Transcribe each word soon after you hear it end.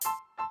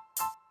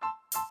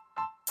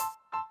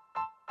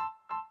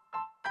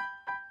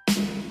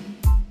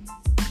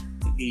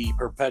Hey,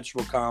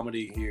 Perpetual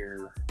Comedy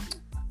here.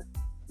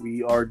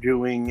 We are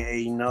doing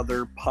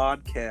another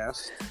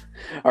podcast.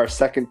 Our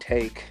second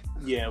take.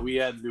 Yeah, we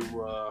had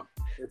to.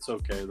 It's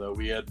okay though.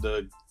 We're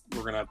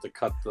gonna have to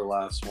cut the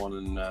last one,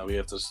 and we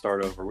have to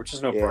start over, which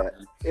is no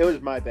problem. It was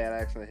my bad.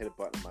 I accidentally hit a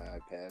button on my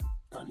iPad.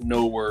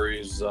 No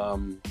worries.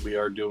 We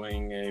are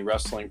doing a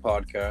wrestling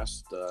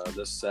podcast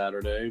this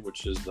Saturday,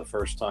 which is the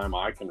first time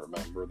I can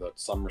remember that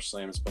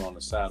SummerSlam has been on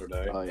a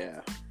Saturday. Oh yeah.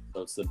 So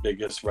it's the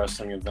biggest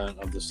wrestling event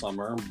of the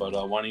summer. But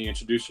why don't you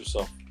introduce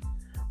yourself?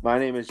 My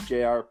name is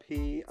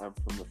JRP. I'm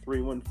from the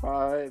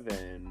 315,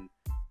 and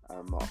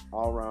I'm an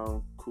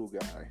all-around cool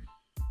guy.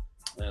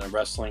 And a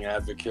wrestling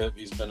advocate.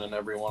 He's been in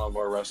every one of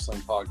our wrestling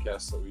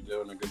podcasts that we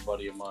do, and a good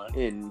buddy of mine.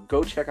 And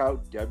go check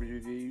out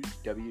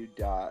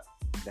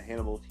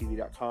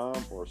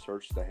www.thehannibaltv.com or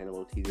search The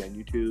Hannibal TV on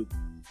YouTube,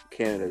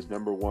 Canada's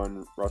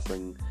 #1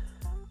 wrestling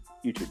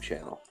YouTube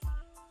channel.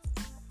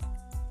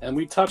 And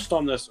we touched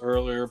on this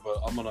earlier, but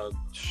I'm going to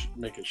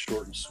make it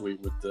short and sweet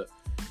with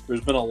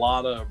there's been a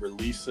lot of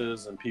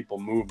releases and people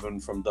moving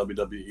from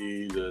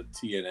WWE to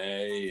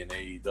TNA and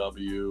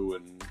AEW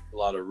and a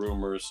lot of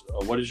rumors.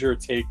 What is your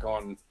take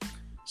on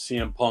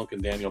CM Punk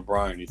and Daniel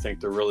Bryan? You think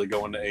they're really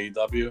going to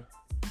AEW?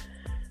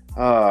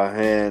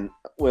 And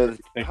with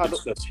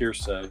that's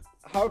hearsay.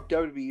 How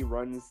WWE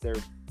runs their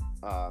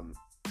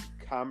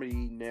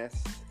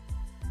comedy-ness,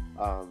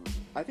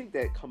 I think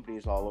that company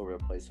is all over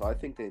the place, so I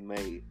think they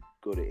may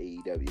go to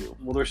AEW.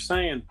 Well, they're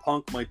saying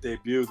Punk might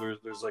debut.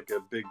 There's like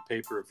a big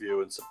pay-per-view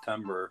in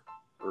September,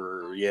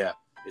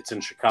 it's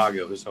in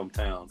Chicago, his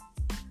hometown.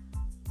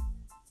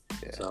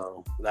 Yeah.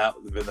 So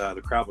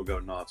the crowd will go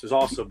nuts. There's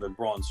also been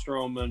Braun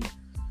Strowman.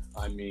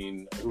 I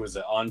mean, who is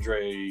it?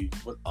 Andre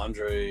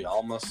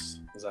Almas?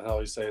 Is that how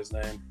you say his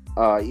name?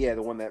 Yeah,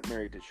 the one that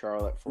married to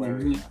Charlotte Flair.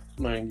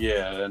 Mm-hmm.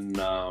 Yeah,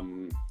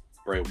 and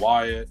Bray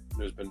Wyatt.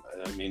 There's been,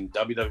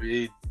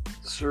 WWE.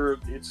 Sure,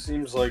 it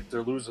seems like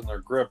they're losing their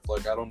grip.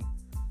 Like I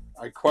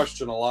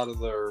question a lot of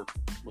their.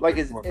 Like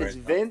is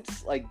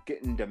Vince like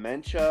getting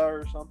dementia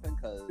or something?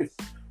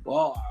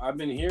 Well, I've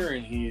been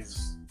hearing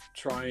he's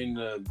trying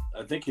to.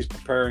 I think he's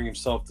preparing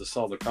himself to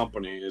sell the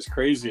company. As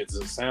crazy as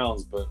it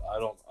sounds, but I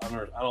don't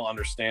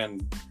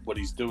understand what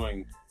he's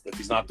doing. If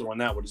he's not doing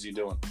that, what is he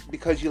doing?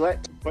 Because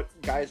but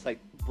guys like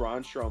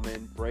Braun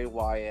Strowman, Bray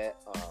Wyatt,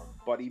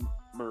 Buddy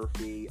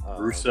Murphy,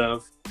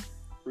 Rusev,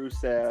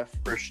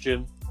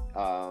 Christian,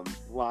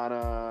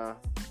 Lana,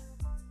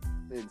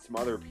 and some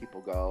other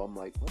people go. I'm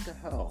like, what the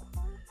hell?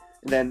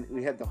 And then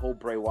we had the whole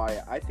Bray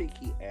Wyatt. I think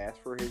he asked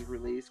for his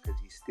release because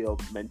he's still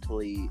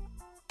mentally,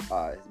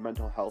 his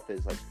mental health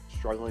is like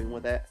struggling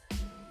with it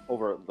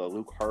over the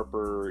Luke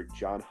Harper,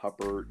 John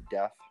Hubbard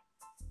death.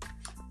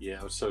 Yeah,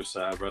 it was so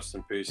sad. Rest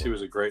in peace. He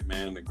was a great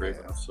man, a great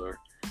wrestler.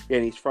 Yeah,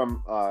 and he's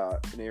from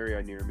an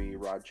area near me,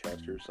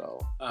 Rochester.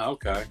 So. Oh,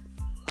 okay.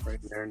 Right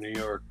there in New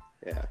York.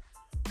 Yeah.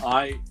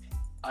 I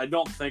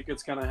don't think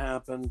it's gonna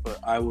happen, but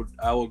I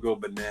will go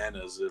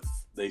bananas if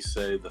they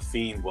say the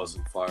Fiend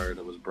wasn't fired.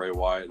 It was Bray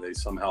Wyatt. They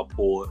somehow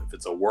pull it if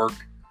it's a work,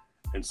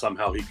 and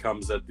somehow he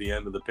comes at the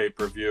end of the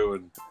pay-per-view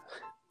and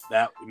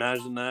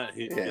imagine that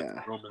he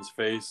hits Roman's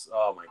face.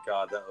 Oh my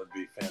God, that would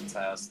be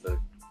fantastic.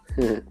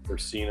 Or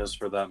Cena's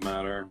for that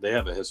matter. They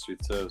have a history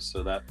too,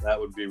 so that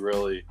would be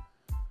really.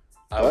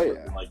 I would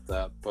really like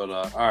that. But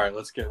all right,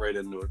 let's get right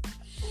into it.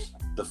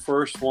 The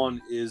first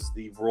one is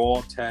the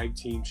Raw Tag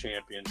Team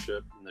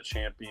Championship, and the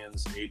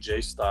champions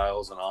AJ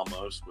Styles and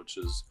Almost, which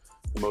is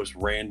the most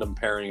random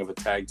pairing of a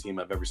tag team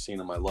I've ever seen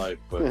in my life.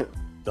 But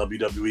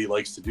WWE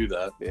likes to do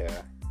that.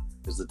 Yeah,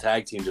 because the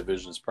tag team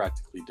division is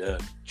practically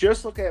dead.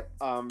 Just look at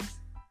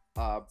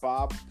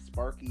Bob,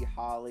 Sparky,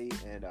 Holly,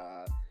 and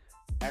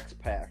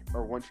X-Pac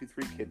or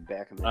 1-2-3 Kid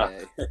back in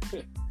the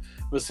day.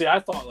 But see, I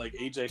thought like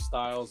AJ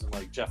Styles and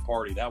like Jeff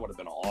Hardy, that would have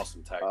been an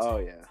awesome tag team. Oh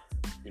yeah.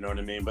 You know what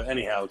I mean? But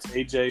anyhow, it's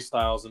AJ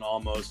Styles and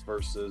Almost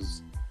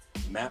versus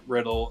Matt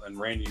Riddle and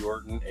Randy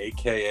Orton,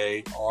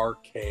 a.k.a.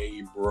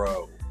 RK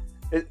Bro.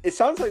 It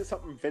sounds like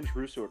something Vince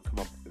Russo would come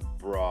up with.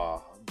 Bra.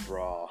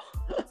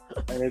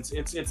 And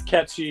it's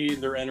catchy.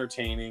 They're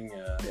entertaining.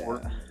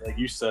 Orton, like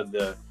you said,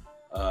 when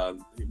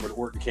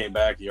Orton came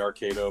back, he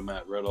RKO'd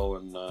Matt Riddle,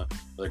 and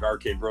like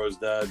RK Bro's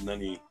dead, and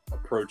then he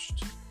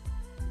approached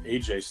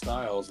AJ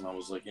Styles, and I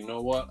was like, you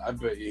know what? I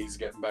bet he's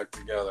getting back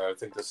together. I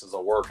think this is a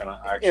work, and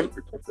I actually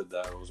predicted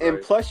that. It was and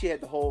right. Plus, you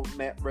had the whole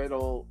Matt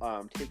Riddle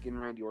taking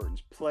Randy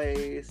Orton's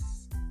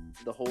place,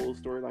 the whole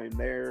storyline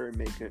there, and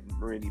making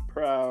Randy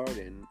proud,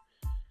 and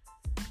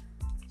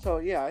so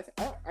yeah,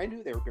 I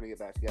knew they were going to get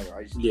back together.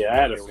 I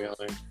had a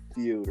feeling.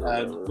 Feud or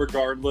whatever.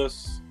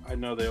 Regardless, I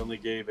know they only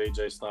gave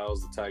AJ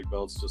Styles the tag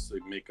belts just to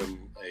make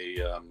him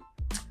a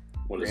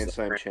Grand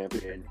Slam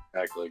champion.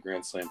 Exactly,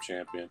 Grand Slam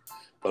champion.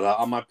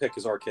 But my pick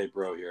is RK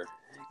Bro here.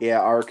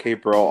 Yeah,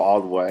 RK Bro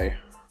all the way.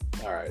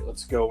 All right,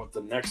 let's go with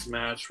the next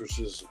match, which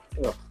is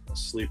a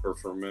sleeper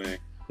for me.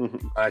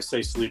 I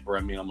say sleeper,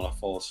 I mean I'm going to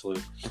fall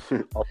asleep.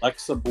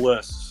 Alexa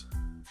Bliss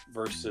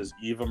versus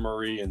Eva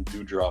Marie and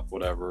Doudrop,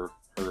 whatever,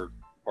 her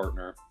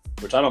partner.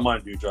 Which I don't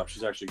mind Doudrop.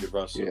 She's actually a good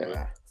wrestler.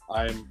 Yeah.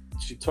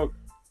 She took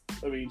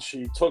I mean,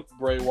 she took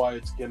Bray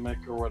Wyatt's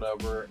gimmick or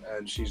whatever,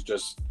 and she's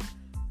just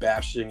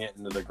bashing it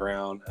into the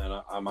ground.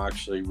 And I'm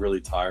actually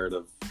really tired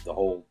of the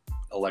whole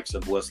Alexa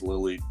Bliss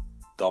Lily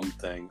dumb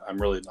thing.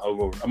 I'm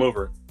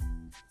over it.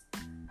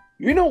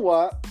 You know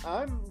what?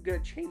 I'm gonna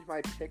change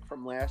my pick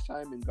from last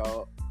time and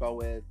go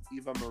with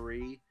Eva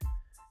Marie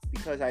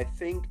because I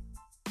think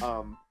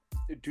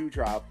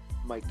Doudrop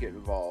might get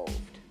involved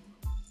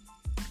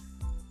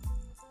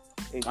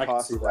and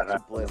cost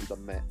Alexa Bliss the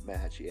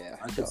match. Yeah,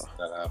 I can see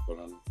that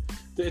happening.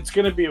 It's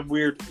gonna be a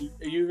weird.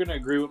 Are you gonna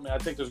agree with me? I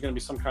think there's gonna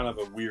be some kind of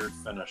a weird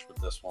finish with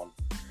this one.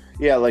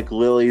 Yeah, like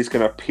Lily's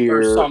gonna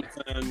appear or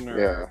something.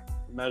 Or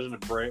imagine if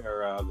Bray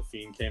or the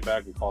Fiend came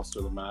back and cost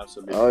her the match.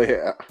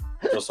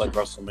 Just like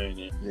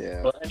WrestleMania.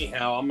 Yeah. But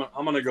anyhow,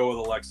 I'm gonna go with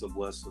Alexa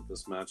Bliss with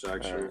this match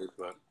actually.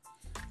 But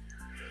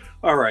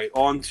all right,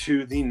 on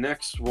to the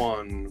next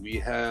one. We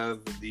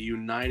have the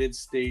United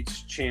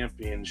States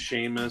Champion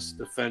Sheamus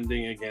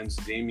defending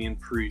against Damian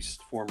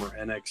Priest, former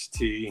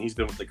NXT. He's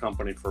been with the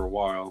company for a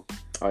while.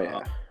 Oh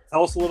yeah.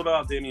 Tell us a little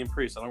about Damian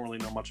Priest. I don't really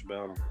know much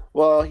about him.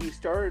 Well, he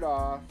started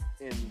off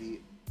in the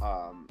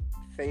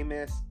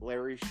famous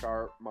Larry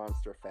Sharp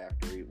Monster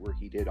Factory where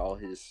he did all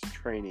his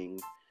training.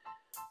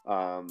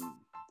 And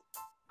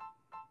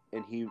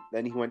he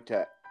went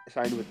to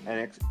signed with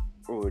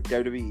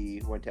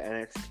WWE, went to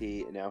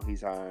NXT, and now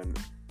he's on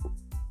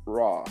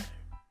Raw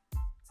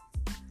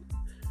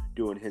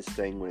doing his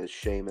thing with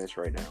Sheamus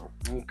right now.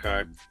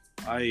 Okay.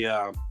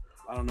 I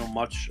don't know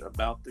much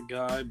about the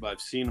guy, but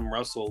I've seen him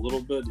wrestle a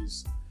little bit.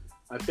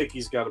 I think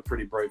he's got a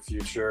pretty bright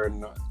future.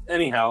 And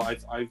anyhow,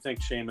 I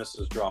think Sheamus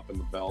is dropping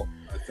the belt.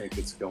 I think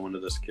it's going to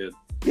this kid.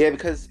 Yeah,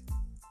 because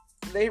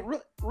they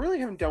really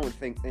haven't done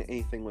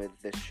anything with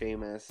this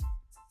Sheamus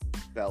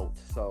belt.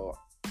 So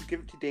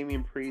give it to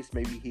Damian Priest.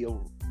 Maybe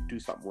he'll do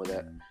something with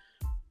it.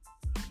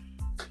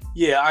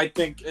 Yeah, I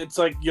think it's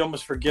like you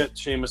almost forget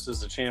Sheamus is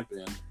the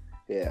champion.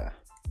 Yeah.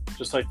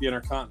 Just like the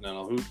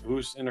Intercontinental.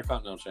 Who's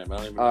Intercontinental champion? I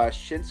don't even know.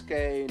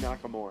 Shinsuke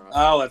Nakamura.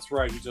 Oh, that's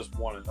right. He just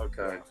won it.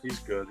 Okay. He's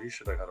good. He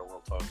should have had a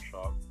world title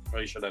shot. Or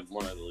he should have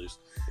won it at least.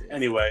 Yeah.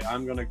 Anyway,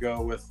 I'm going to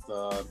go with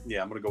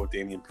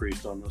Damian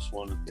Priest on this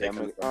one. I'm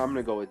going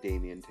to go with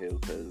Damian too.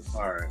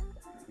 All right.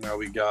 Now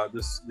we got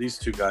these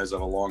two guys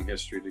have a long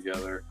history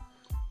together.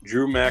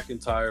 Drew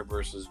McIntyre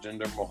versus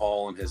Jinder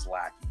Mahal and his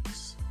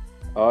lackeys.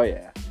 Oh,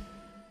 yeah.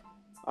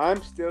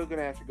 I'm still going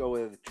to have to go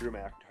with Drew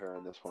McIntyre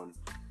on this one.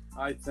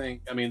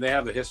 They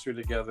have a history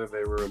together.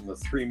 They were in the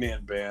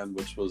 3-man band,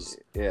 which was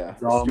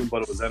dumb,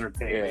 but it was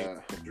entertaining. Yeah.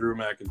 Drew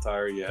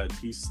McIntyre, you had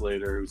Heath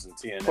Slater, who's in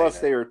TNA. Plus,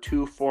 they were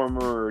two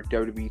former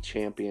WWE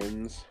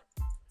champions.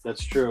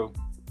 That's true.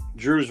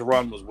 Drew's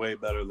run was way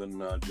better than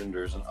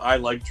Jinder's, and I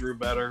like Drew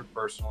better,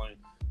 personally.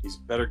 He's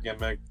better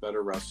gimmick,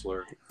 better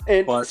wrestler.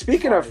 And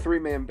speaking of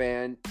 3-man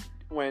band,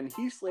 when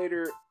Heath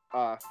Slater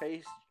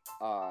faced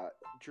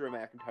Drew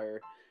McIntyre,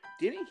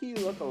 didn't he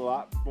look a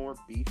lot more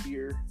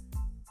beefier?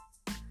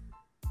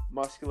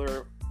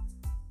 Muscular.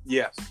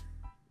 Yes.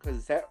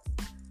 Because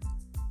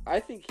I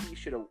think he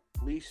should have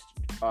at least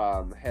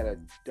had a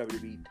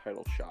WWE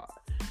title shot.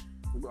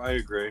 I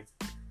agree.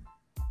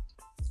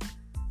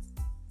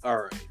 All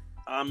right.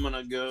 I'm going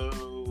to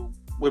go.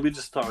 What we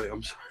just talked about?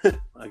 I'm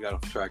sorry. I got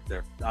off track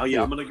there. Oh,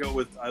 yeah. I'm going to go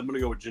with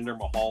Jinder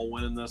Mahal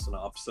winning this in an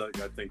upset.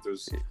 I think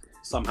there's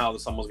somehow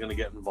someone's going to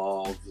get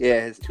involved.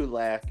 Yeah, his two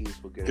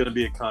lackeys will get it. It's going to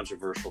be a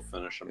controversial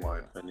finish, in my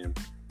opinion.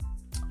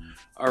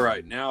 All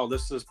right, now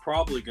this is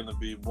probably going to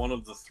be one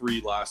of the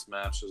 3 last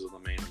matches of the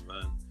main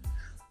event.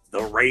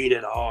 The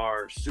Rated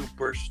R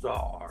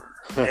Superstar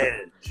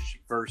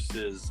Edge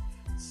versus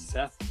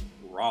Seth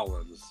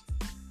Rollins.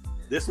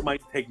 This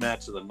might take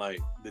match of the night.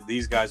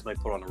 These guys might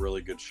put on a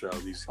really good show.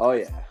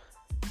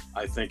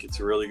 I think it's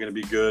really going to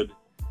be good.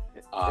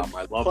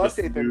 I love Plus,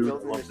 they've been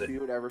building this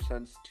feud ever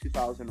since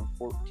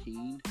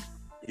 2014.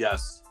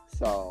 Yes.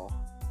 So,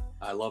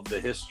 I love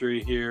the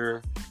history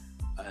here.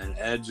 And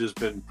Edge has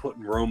been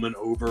putting Roman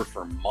over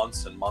for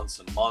months and months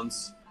and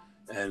months.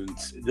 And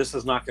this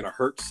is not going to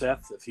hurt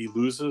Seth if he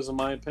loses, in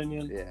my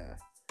opinion. Yeah.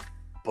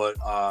 But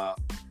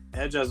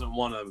Edge hasn't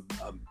won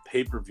a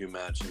pay-per-view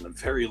match in a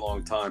very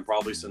long time,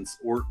 probably since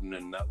Orton,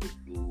 and that was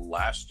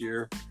last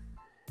year.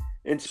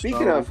 And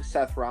speaking of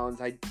Seth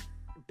Rollins,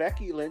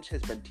 Becky Lynch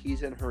has been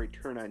teasing her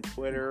return on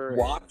Twitter.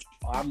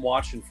 I'm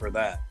watching for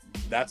that.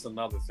 That's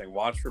another thing.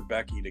 Watch for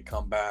Becky to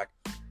come back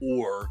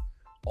or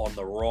on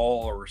the Raw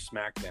or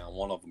SmackDown,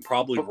 one of them.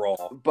 Probably Raw.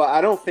 But I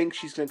don't think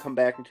she's going to come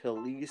back until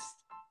at least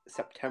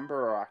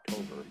September or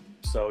October.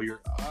 So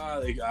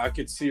I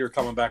could see her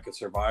coming back at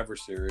Survivor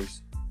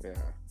Series. Yeah.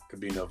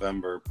 Could be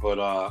November. But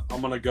I'm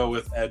going to go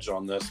with Edge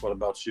on this. What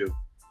about you?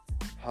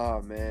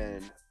 Oh,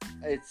 man.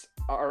 It's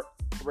our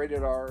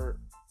Rated R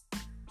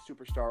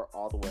Superstar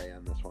all the way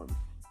on this one.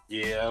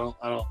 Yeah,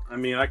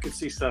 I could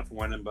see Seth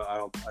winning, but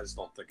I just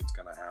don't think it's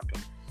going to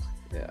happen.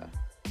 Yeah.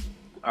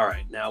 All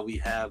right, now we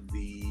have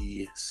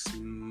the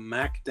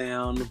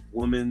SmackDown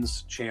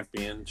Women's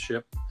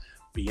Championship.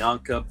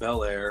 Bianca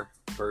Belair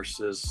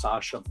versus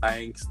Sasha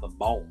Banks, the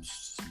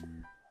Boss.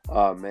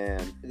 Oh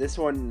man, this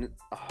one.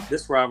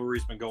 This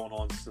rivalry's been going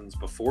on since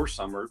before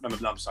summer.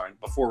 I'm sorry,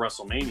 before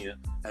WrestleMania,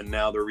 and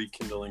now they're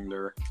rekindling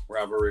their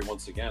rivalry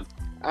once again.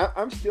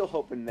 I'm still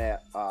hoping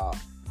that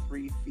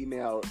 3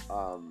 female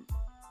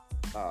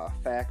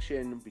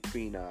faction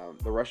between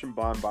the Russian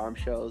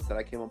bombshells that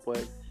I came up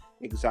with,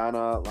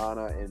 Ixana,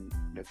 Lana, and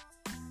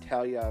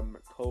Natalia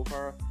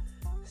Makova,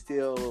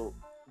 still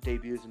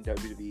debuts in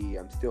WWE.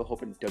 I'm still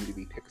hoping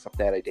WWE picks up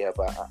that idea,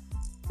 but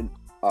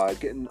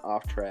getting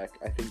off track,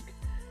 I think.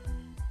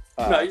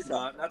 No, you're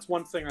not. That's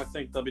one thing I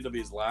think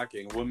WWE is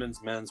lacking.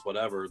 Women's, men's,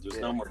 whatever. There's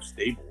no more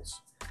stables.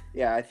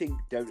 Yeah, I think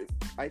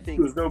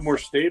there's no more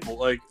stable.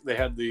 Like they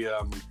had the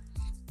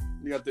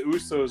you got the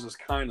Usos as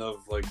kind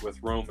of like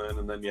with Roman,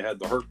 and then you had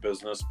the Hurt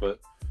Business, but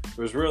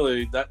there's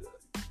really that.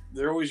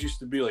 There always used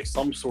to be like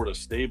some sort of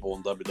stable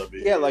in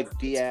WWE. Yeah, like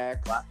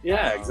DX.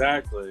 Yeah,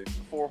 exactly.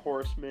 4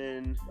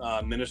 Horsemen.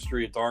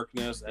 Ministry of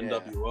Darkness,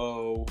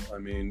 NWO. I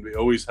mean, we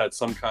always had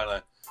some kind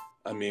of.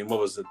 I mean, what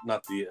was it?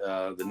 Not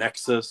the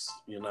Nexus,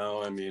 you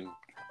know? I mean...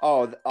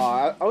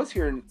 I was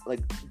hearing,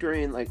 like,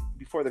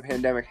 before the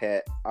pandemic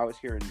hit, I was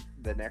hearing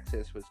the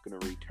Nexus was going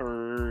to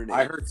return.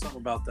 I heard something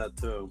about that,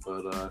 too,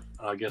 but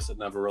I guess it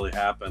never really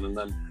happened. And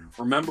then,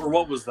 remember,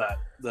 what was that?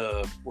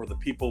 Where the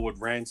people would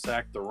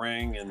ransack the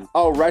ring and...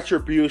 Oh,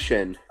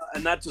 Retribution.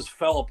 And that just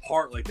fell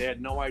apart. Like, they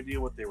had no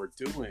idea what they were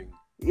doing.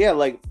 Yeah,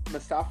 like,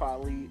 Mustafa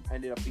Ali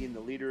ended up being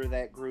the leader of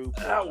that group.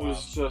 That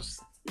was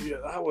just... Yeah,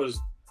 that was...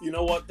 You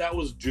know what? That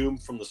was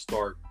doomed from the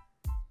start.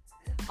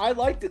 I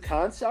like the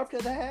concept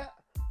of that.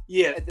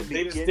 Yeah,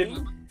 they just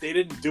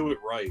didn't do it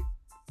right.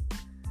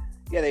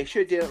 Yeah, they should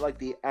have did it like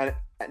the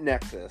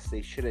Nexus.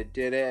 They should have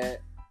did it.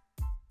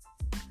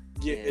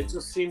 Yeah, it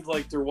just seemed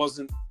like there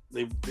wasn't.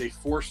 They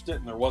forced it,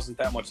 and there wasn't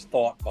that much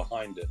thought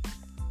behind it.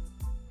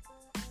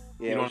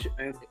 Yeah, you know what I'm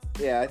saying?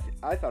 Yeah,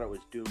 I thought it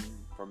was doomed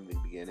from the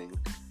beginning.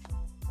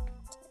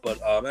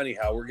 But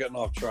anyhow, we're getting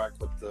off track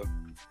with the.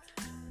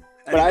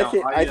 But I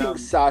think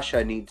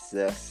Sasha needs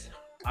this.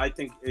 I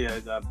think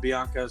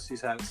Bianca, she's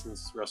had it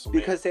since WrestleMania.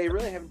 Because they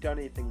really haven't done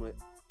anything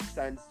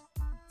since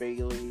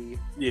Bayley.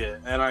 Yeah,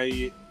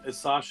 and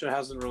Sasha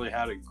hasn't really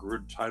had a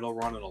good title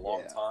run in a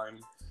long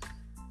time.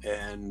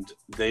 And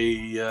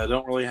they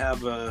don't really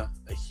have a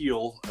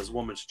heel as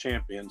women's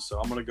champion, so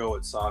I'm going to go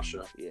with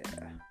Sasha. Yeah.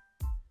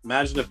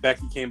 Imagine if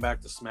Becky came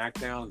back to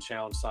SmackDown and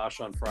challenged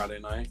Sasha on Friday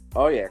night.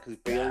 Oh, yeah, because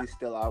Bayley's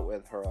still out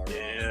with her that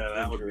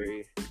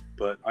injury. Would be.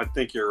 But I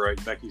think you're right.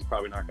 Becky's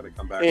probably not going to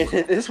come back. And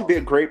this would be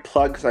a great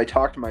plug because I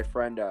talked to my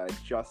friend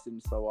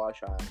Justin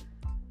Sowash on.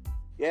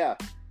 Yeah.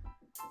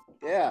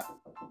 Yeah.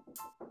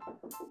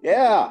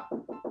 Yeah.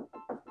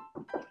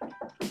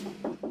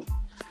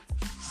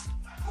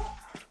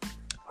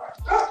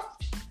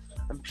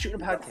 I'm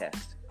shooting a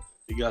podcast.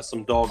 You got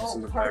some dogs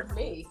in the back.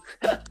 Me.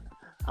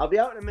 I'll be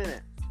out in a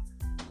minute.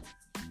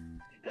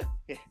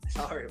 Yeah,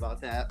 sorry about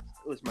that.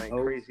 It was my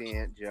crazy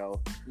Aunt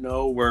Joe.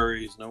 No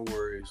worries.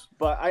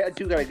 But I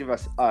do got to give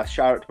us a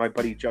shout out to my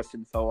buddy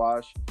Justin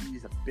Sowash.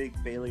 He's a big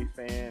Bayley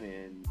fan,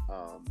 and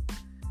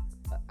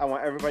I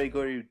want everybody to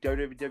go to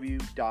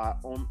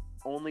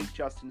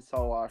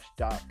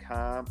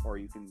www.onlyjustinsowash.com, or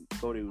you can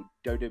go to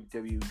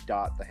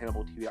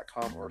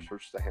www.thehannibaltv.com or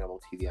search The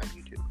Hannibal TV on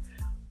YouTube.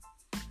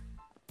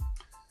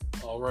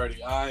 Alrighty,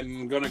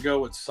 I'm gonna go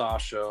with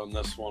Sasha on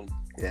this one.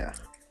 Yeah,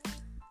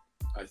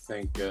 I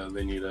think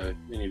they need a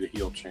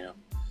heel champ.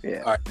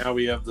 Yeah. All right, now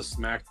we have the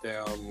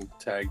SmackDown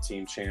Tag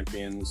Team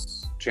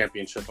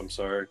Championship. I'm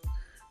sorry.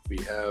 We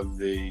have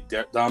the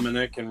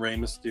Dominic and Rey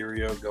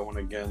Mysterio going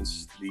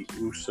against the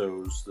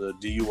Usos, the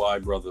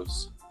DUI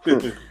brothers.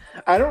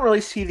 I don't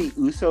really see the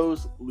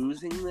Usos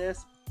losing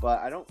this, but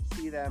I don't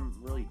see them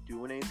really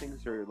doing anything.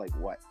 They're like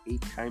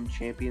 8-time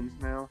champions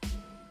now.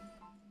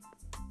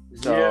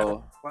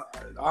 So yeah,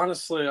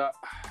 honestly,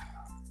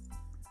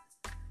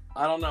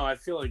 I don't know. I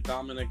feel like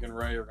Dominic and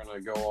Rey are going to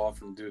go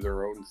off and do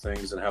their own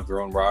things and have their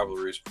own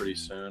rivalries pretty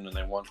soon. And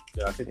they want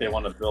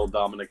to build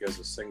Dominic as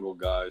a single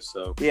guy.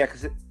 So yeah,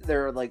 because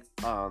they're like,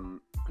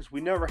 because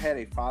we never had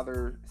a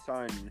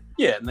father-son.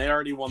 Yeah, and they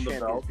already won the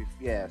belt.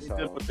 Yeah, they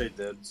did what they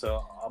did.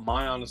 So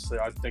honestly,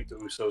 I think the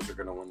Usos are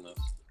going to win this.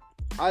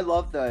 I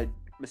love the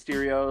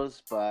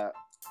Mysterios, but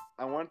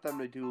I want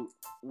them to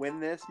win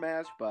this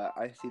match. But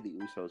I see the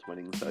Usos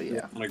winning. So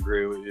yeah, I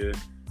agree with you.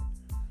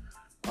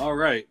 All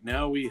right,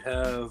 now we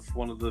have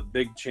one of the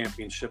big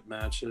championship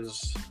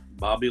matches: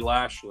 Bobby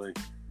Lashley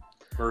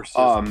versus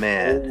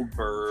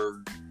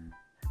Goldberg.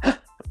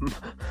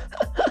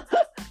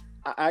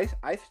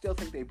 I still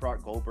think they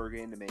brought Goldberg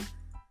in to make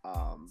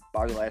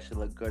Bobby Lashley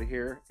look good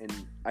here, and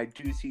I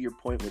do see your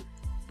point with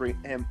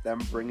them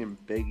bringing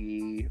Big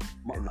E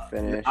in the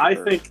finish. I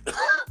think.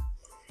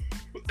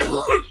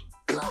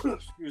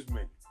 Excuse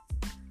me.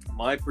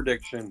 My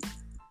prediction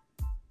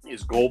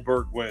is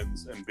Goldberg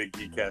wins and Big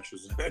E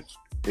cashes in.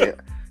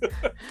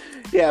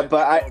 Yeah,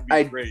 but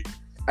great.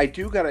 I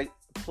do gotta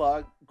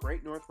plug.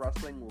 Great North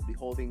Wrestling will be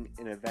holding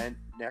an event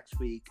next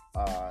week,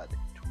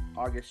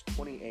 August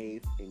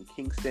 28th in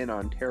Kingston,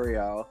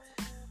 Ontario,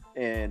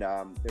 and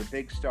their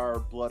big star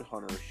Blood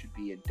Hunter should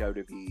be in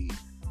WWE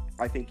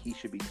I think he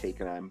should be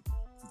taking on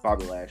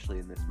Bobby Lashley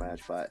in this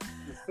match. But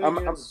the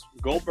thing is,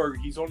 Goldberg,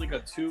 he's only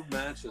got 2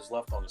 matches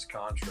left on his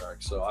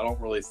contract, so I don't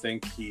really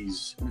think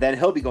he's. Then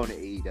he'll be going to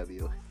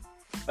AEW.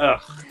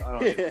 Ugh, I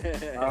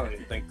don't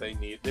even think they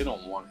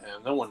don't want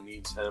him. No one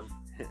needs him.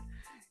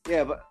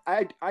 Yeah, but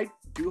I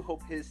do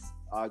hope his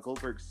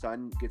Goldberg's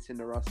son gets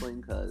into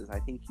wrestling because I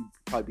think he'd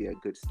probably be a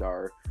good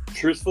star.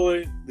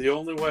 Truthfully, the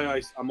only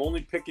way I'm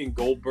only picking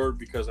Goldberg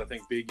because I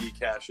think Big E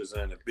cashes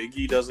in. If Big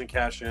E doesn't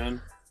cash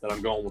in, then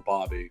I'm going with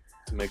Bobby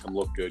to make him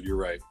look good. You're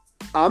right.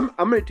 I'm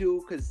gonna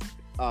do because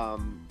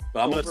but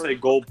I'm gonna say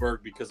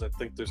Goldberg because I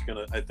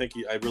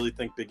really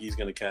think Big E's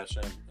gonna cash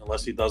in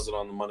unless he does it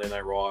on the Monday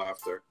Night Raw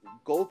after.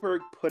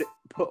 Goldberg put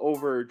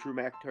over Drew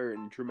McIntyre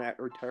and Drew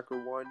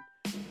McIntyre won.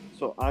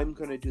 So I'm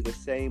gonna do the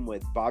same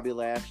with Bobby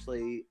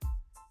Lashley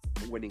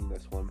winning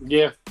this one.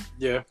 Yeah.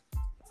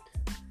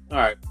 All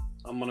right,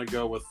 I'm gonna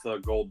go with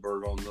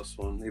Goldberg on this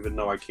one, even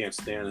though I can't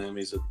stand him.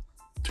 He's a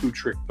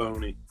 2-trick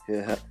pony.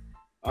 Yeah.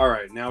 All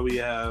right, now we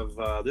have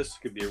this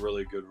could be a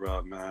really good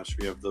match.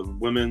 We have the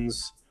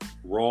women's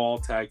Raw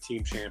Tag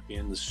Team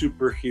Champion,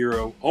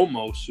 the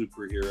almost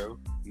superhero,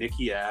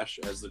 Nikki Ash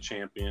as the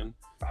champion.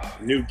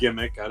 New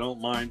gimmick. I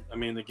don't mind. I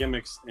mean, the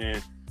gimmick's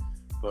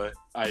but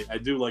I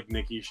do like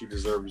Nikki. She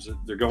deserves it.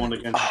 They're going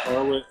against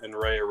Charlotte and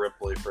Rhea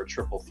Ripley for a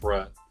triple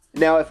threat.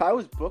 Now, if I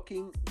was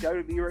booking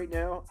WWE right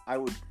now, I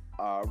would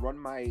run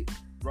my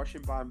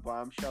Russian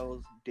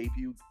Bombshells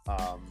debut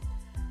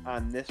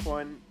on this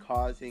one,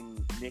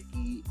 causing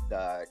Nikki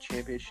the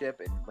championship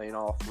and laying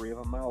all 3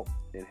 of them out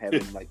and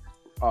having like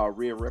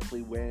Rhea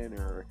Ripley win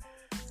or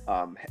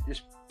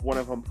just one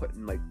of them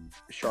putting like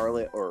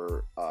Charlotte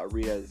or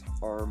Rhea's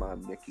arm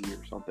on Nikki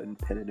or something,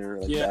 pinning her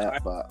like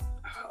that. But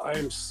I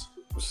am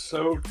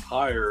so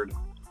tired.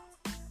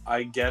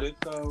 I get it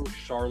though.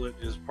 Charlotte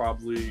is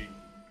probably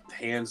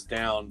hands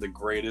down the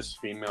greatest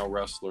female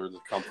wrestler the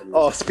company.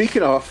 Oh,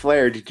 speaking of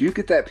Flair, did you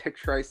get that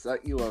picture I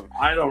sent you of?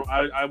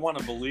 I want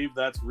to believe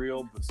that's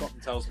real, but something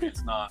tells me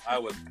it's not. I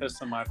was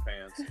pissing my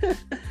pants.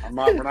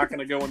 We're not going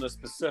to go into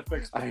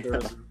specifics,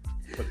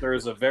 but there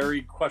is a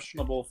very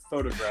questionable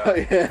photograph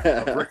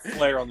of Ric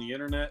Flair on the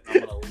internet.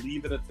 And I'm going to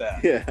leave it at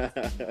that. Yeah.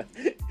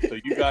 So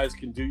you guys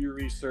can do your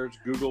research,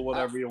 Google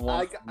whatever you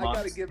want. I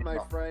got to give my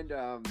friend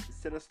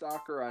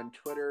Cinestalker on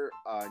Twitter,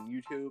 on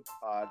YouTube,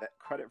 that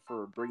credit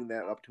for bringing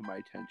that up to my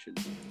attention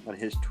on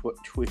his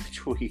tweet.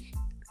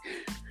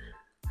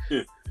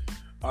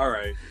 All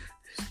right.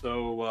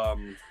 So,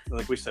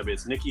 like we said,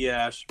 it's Nikki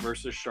Ash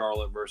versus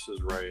Charlotte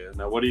versus Rhea.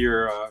 Now,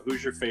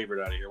 who's your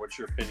favorite out of here? What's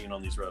your opinion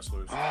on these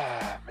wrestlers?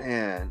 Ah,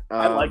 man.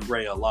 I like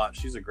Rhea a lot.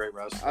 She's a great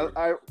wrestler.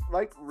 I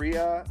like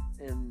Rhea,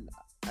 and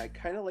I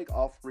kind of like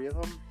all 3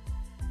 of them.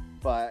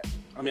 But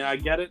I mean, I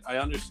get it. I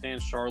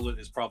understand Charlotte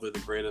is probably the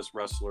greatest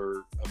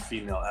wrestler,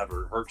 female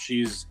ever.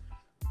 She's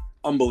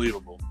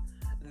unbelievable.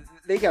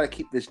 They got to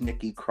keep this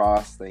Nikki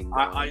Cross thing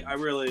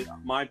going.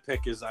 My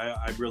pick is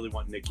I really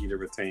want Nikki to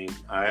retain.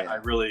 I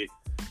really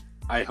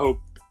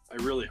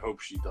hope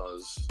she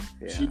does.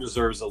 Yeah. She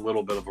deserves a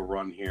little bit of a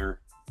run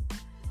here.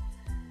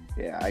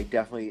 Yeah, I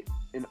definitely,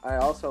 and I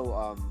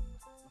also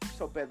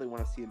so badly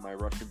want to see my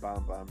Russian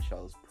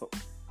Bombshells put.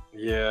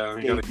 Yeah,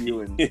 we gotta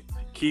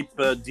keep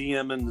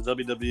DMing the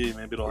WWE.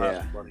 Maybe it'll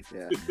have some money.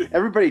 Yeah.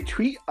 Everybody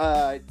tweet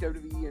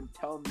WWE and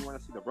tell them you want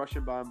to see the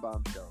Russian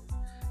Bombshells.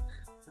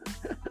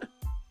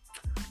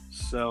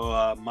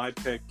 So my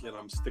pick, and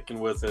I'm sticking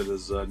with it,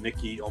 is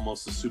Nikki,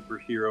 almost a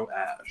superhero,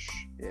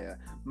 Ash. Yeah,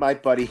 my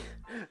buddy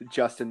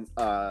Justin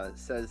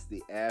says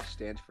the Ash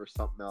stands for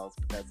something else,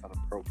 but that's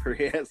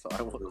inappropriate, so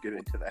I won't get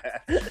into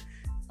that.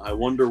 I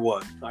wonder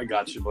what. I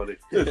got you, buddy.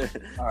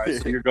 All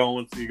right, so you're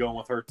going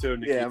with her too,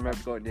 Nikki? Yeah, I'm gonna have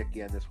to go with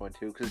Nikki on this one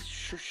too, because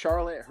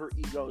Charlotte, her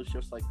ego is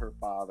just like her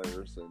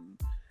father's, and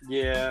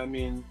yeah, I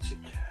mean,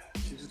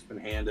 she's just been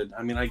handed.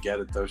 I mean, I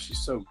get it though.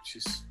 She's an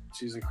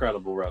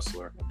incredible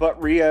wrestler.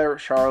 But Rhea,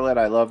 Charlotte,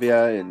 I love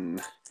you,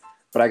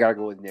 but I gotta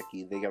go with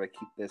Nikki. They gotta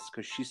keep this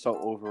because she's so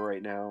over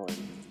right now, and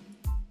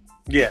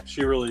yeah,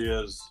 she really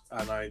is.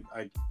 And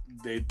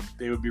they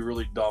would be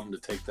really dumb to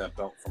take that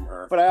belt from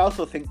her. But I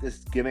also think this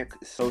gimmick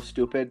is so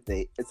stupid.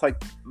 It's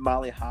like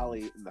Molly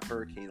Holly and the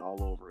Hurricane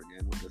all over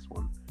again with this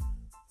one.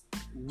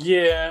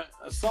 Yeah,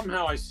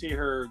 somehow I see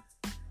her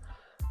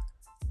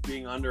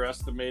being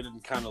underestimated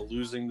and kind of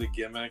losing the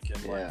gimmick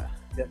and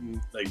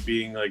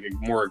being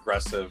more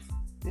aggressive.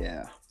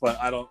 Yeah. But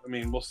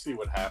we'll see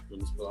what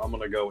happens, but I'm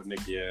going to go with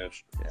Nikki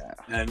Ash. Yeah.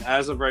 And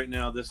as of right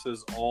now, this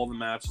is all the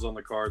matches on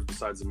the cards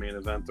besides the main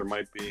event.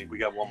 We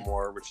got one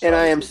more. And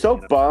I am so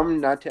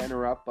bummed, not to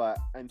interrupt, but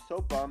I'm so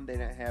bummed they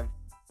didn't have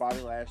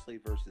Bobby Lashley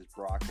versus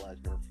Brock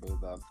Lesnar for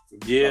the...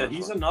 Yeah,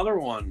 he's another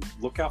one.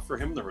 Look out for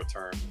him to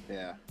return.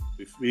 Yeah.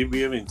 We haven't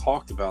even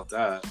talked about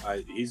that.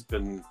 He's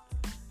been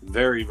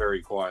very,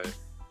 very quiet.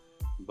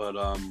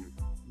 But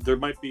there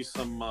might be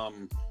some... what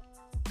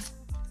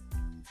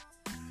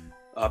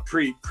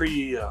do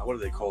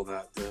they call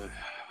that?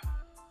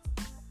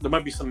 There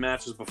might be some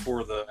matches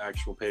before the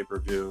actual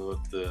pay-per-view.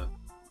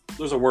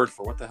 There's a word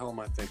for what the hell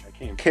am I thinking? I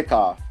can't.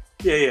 Kickoff.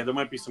 Yeah. There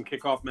might be some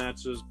kickoff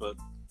matches, but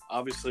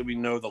obviously we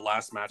know the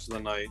last match of the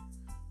night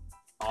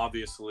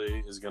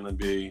obviously is going to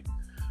be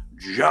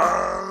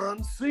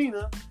John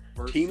Cena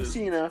versus Team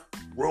Cena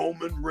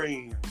Roman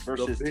Reigns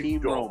versus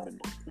Team dog.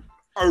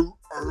 Roman.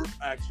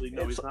 Actually,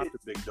 no, he's not the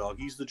big dog.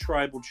 He's the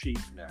tribal chief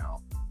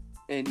now.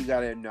 And you got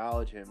to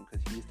acknowledge him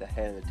because he's the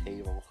head of the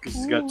table. Because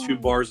he's got 2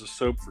 bars of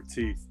soap for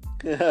teeth.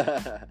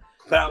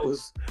 That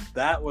was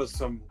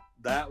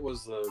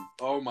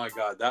oh my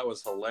God, that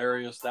was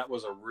hilarious. That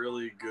was a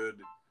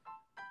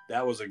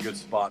good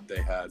spot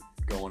they had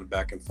going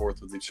back and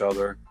forth with each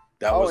other.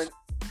 Those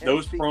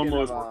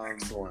promos were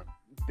excellent.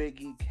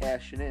 Big E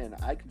cashing in.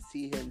 I can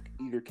see him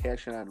either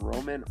cashing on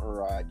Roman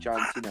or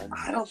John Cena.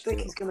 I don't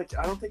think he's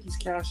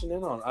cashing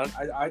in on.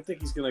 I think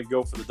he's gonna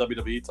go for the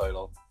WWE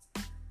title.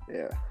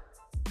 Yeah.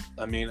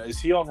 I mean, is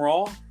he on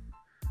Raw?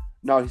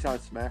 No, he's on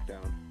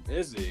SmackDown.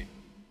 Is he?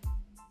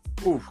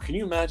 Ooh, can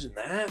you imagine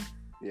that?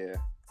 Yeah.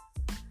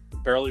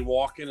 Barely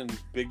walking and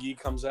Big E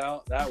comes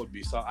out. That would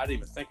be something. I didn't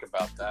even think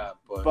about that.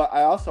 But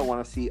I also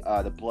want to see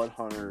the Blood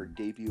Hunter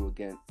debut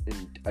again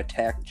and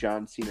attack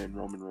John Cena and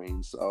Roman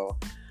Reigns. So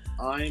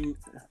I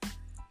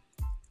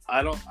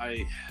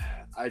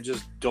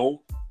just don't.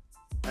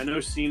 I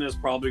know Cena's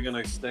probably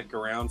going to stick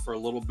around for a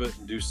little bit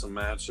and do some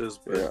matches,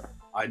 but yeah.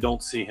 I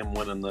don't see him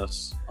winning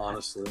this,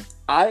 honestly.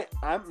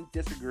 I'm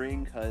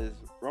disagreeing because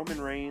Roman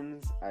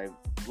Reigns, I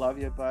love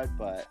you, bud,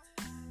 but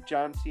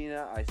John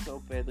Cena, I so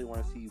badly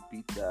want to see you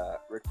beat the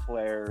Ric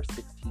Flair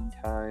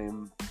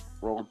 16-time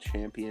world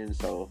champion,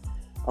 so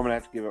I'm going to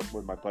have to give up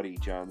with my buddy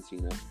John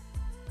Cena.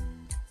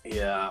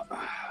 Yeah,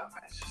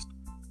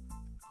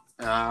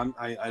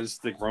 I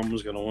just think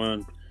Roman's going to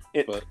win.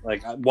 But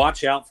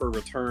watch out for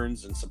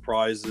returns and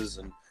surprises,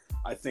 and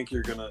I think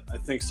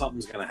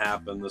something's gonna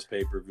happen this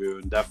pay-per-view,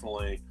 and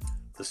definitely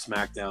the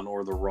SmackDown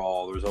or the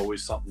Raw. There's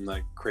always something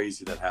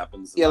crazy that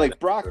happens. Yeah, like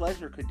Brock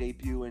Lesnar could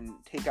debut and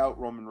take out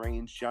Roman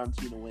Reigns. John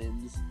Cena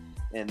wins,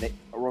 and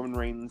Roman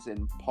Reigns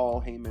and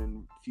Paul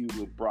Heyman feud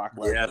with Brock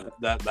Lesnar.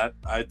 Yeah, that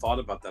I thought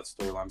about that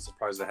storyline. I'm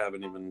surprised they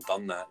haven't even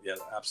done that yet.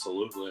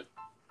 Absolutely.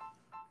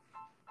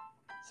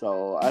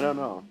 So I don't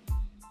know.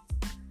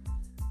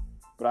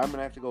 But I'm going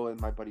to have to go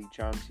with my buddy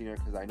John Cena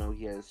because I know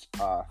he has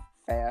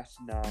Fast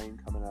 9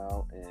 coming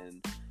out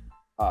and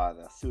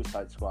the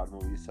Suicide Squad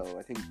movie. So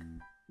I think...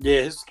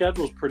 Yeah, his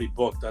schedule's pretty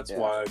booked. That's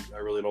why I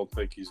really don't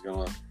think he's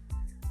going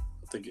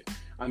to...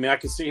 I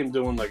could see him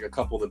doing a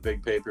couple of the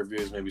big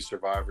pay-per-views, maybe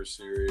Survivor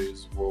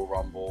Series, Royal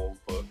Rumble,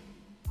 but...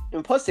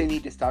 And plus they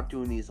need to stop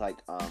doing these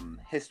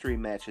history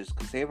matches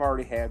because they've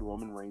already had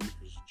Roman Reigns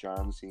versus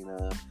John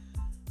Cena...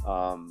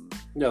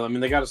 Yeah,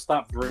 they got to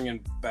stop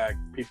bringing back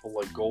people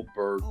like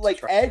Goldberg, like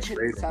Edge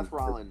and Seth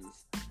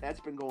Rollins. That's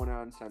been going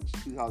on since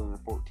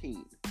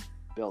 2014,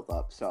 built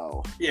up.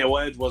 So yeah,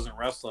 well, Edge wasn't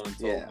wrestling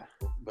until,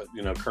 but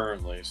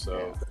currently,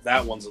 so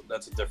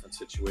that's a different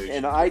situation.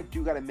 And I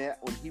do gotta admit,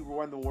 when he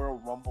won the Royal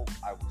Rumble,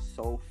 I was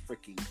so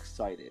freaking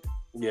excited.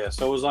 Yeah,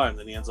 so was I. And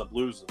then he ends up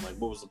losing.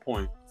 What was the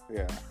point?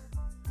 Yeah.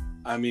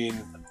 I'm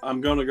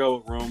gonna go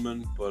with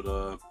Roman,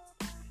 but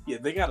yeah,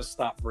 they got to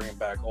stop bringing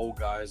back old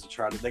guys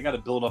they got to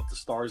build up the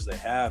stars they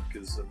have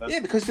because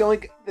the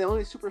only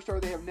superstar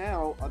they have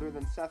now, other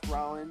than Seth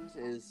Rollins,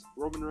 is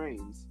Roman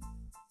Reigns.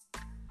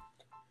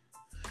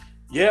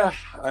 Yeah,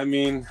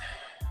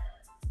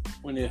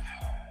 when you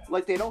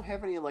they don't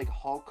have any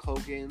Hulk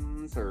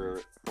Hogan's or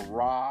The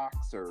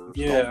Rocks or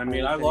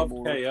I love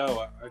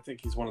KO. I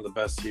think he's one of the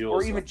best heels.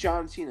 Or even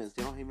John Cena's.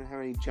 They don't even have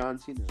any John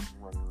Cena's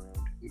running around.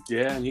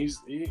 Yeah, and he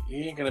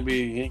ain't gonna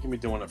be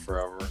doing it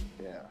forever.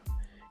 Yeah.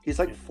 He's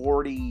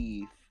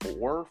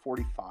 44,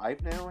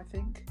 45 now, I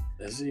think.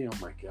 Is he? Oh,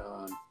 my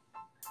God.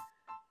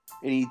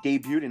 And he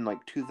debuted in,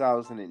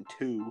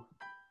 2002.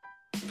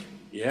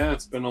 Yeah,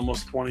 it's been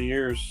almost 20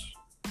 years.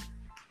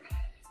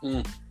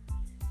 And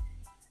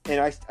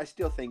I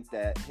still think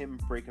that him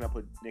breaking up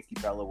with Nikki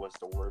Bella was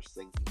the worst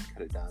thing he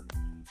could have done.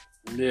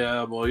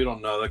 Yeah, well, you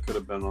don't know. That could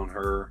have been on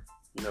her.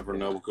 You never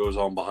know what goes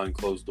on behind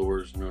closed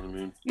doors, you know what I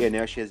mean? Yeah,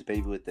 now she has a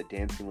baby with the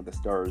Dancing with the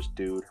Stars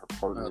dude, her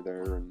partner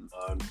there, and...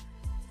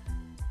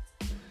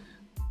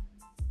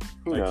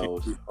 Who knows? I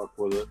can't keep up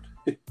with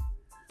it.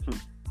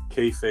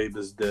 Kayfabe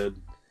is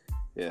dead.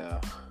 Yeah.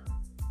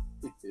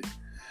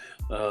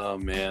 Oh,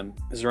 man.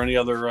 Is there any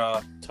other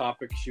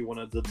topics you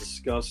wanted to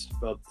discuss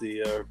about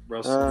the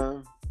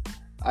wrestling?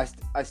 I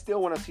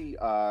still want to see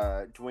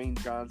Dwayne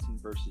Johnson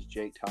versus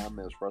Jake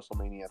Thomas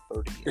WrestleMania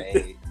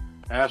 38.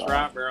 That's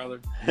right,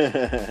 brother.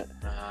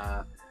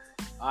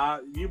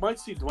 You might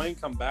see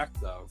Dwayne come back,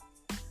 though.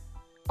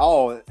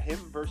 Oh, him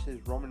versus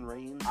Roman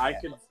Reigns. I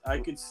could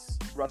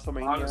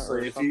WrestleMania.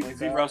 Honestly, if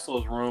he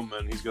wrestles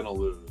Roman, he's gonna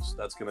lose.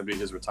 That's gonna be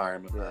his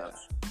retirement match.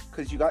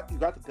 Because you got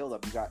the build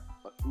up. You got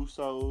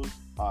Usos.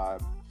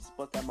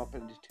 Split them up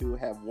into two.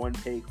 Have one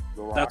take.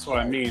 That's what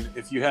I mean.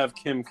 If you have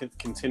Kim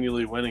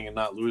continually winning and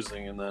not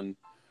losing, and then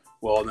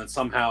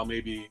somehow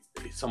maybe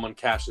someone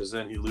cashes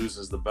in, he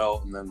loses the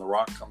belt, and then The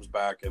Rock comes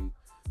back and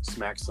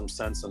smacks some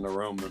sense into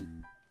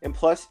Roman. And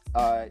plus,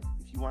 if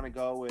you want to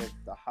go with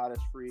the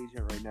hottest free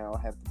agent right now,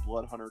 have the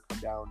Blood Hunter come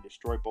down and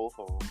destroy both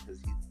of them because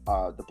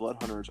the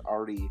Blood Hunter's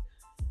already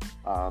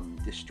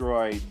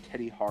destroyed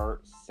Teddy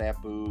Hart,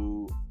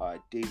 Sabu,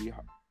 Davey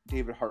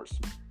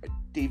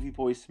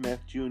Boy Smith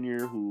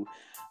Jr., who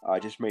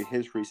just made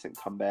his recent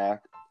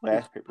comeback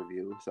last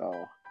pay-per-view.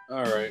 So.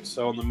 All right,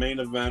 so in the main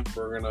event,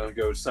 we're going to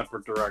go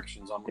separate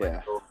directions. I'm going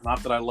to go,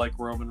 not that I like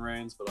Roman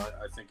Reigns, but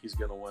I think he's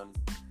going to win.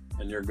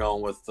 And you're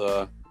going with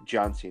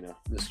John Cena.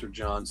 Mr.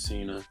 John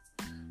Cena.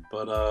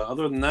 But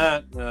other than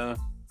that, that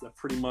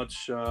pretty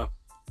much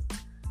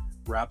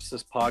wraps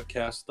this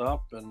podcast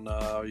up. And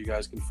you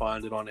guys can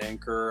find it on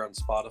Anchor, on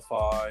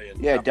Spotify.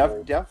 And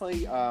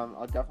definitely.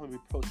 I'll definitely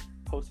be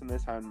posting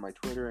this on my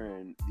Twitter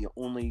and the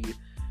only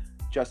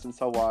Justin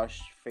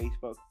Selwash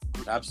Facebook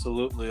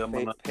absolutely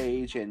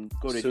page, and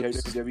go to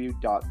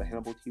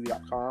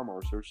www.thehannibaltv.com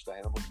or search The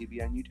Hannibal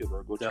TV on YouTube,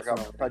 or go check out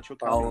Perpetual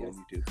Comedy on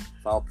YouTube.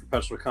 Follow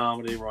Perpetual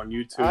Comedy. We're on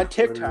YouTube, on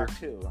TikTok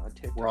Twitter. Too. On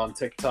TikTok, we're on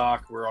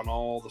TikTok. We're on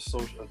all the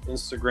social,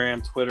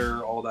 Instagram,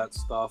 Twitter, all that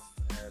stuff,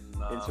 and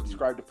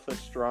subscribe to Cliff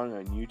Strong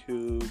on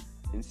YouTube,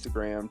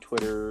 Instagram,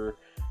 Twitter,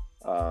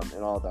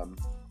 and all of them.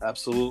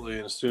 Absolutely.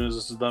 And as soon as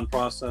this is done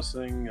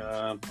processing,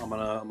 I'm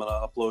gonna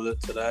upload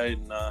it today,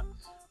 and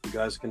you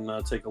guys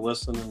can take a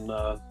listen and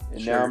now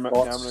I'm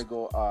gonna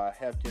go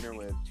have dinner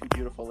with two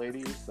beautiful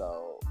ladies.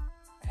 So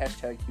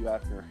 #Hugh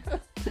Hefner.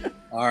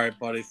 All right,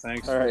 buddy.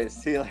 Thanks. All right.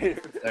 See you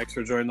later. Thanks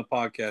for joining the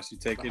podcast. You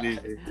take it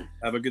easy.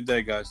 Have a good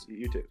day, guys.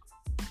 You too.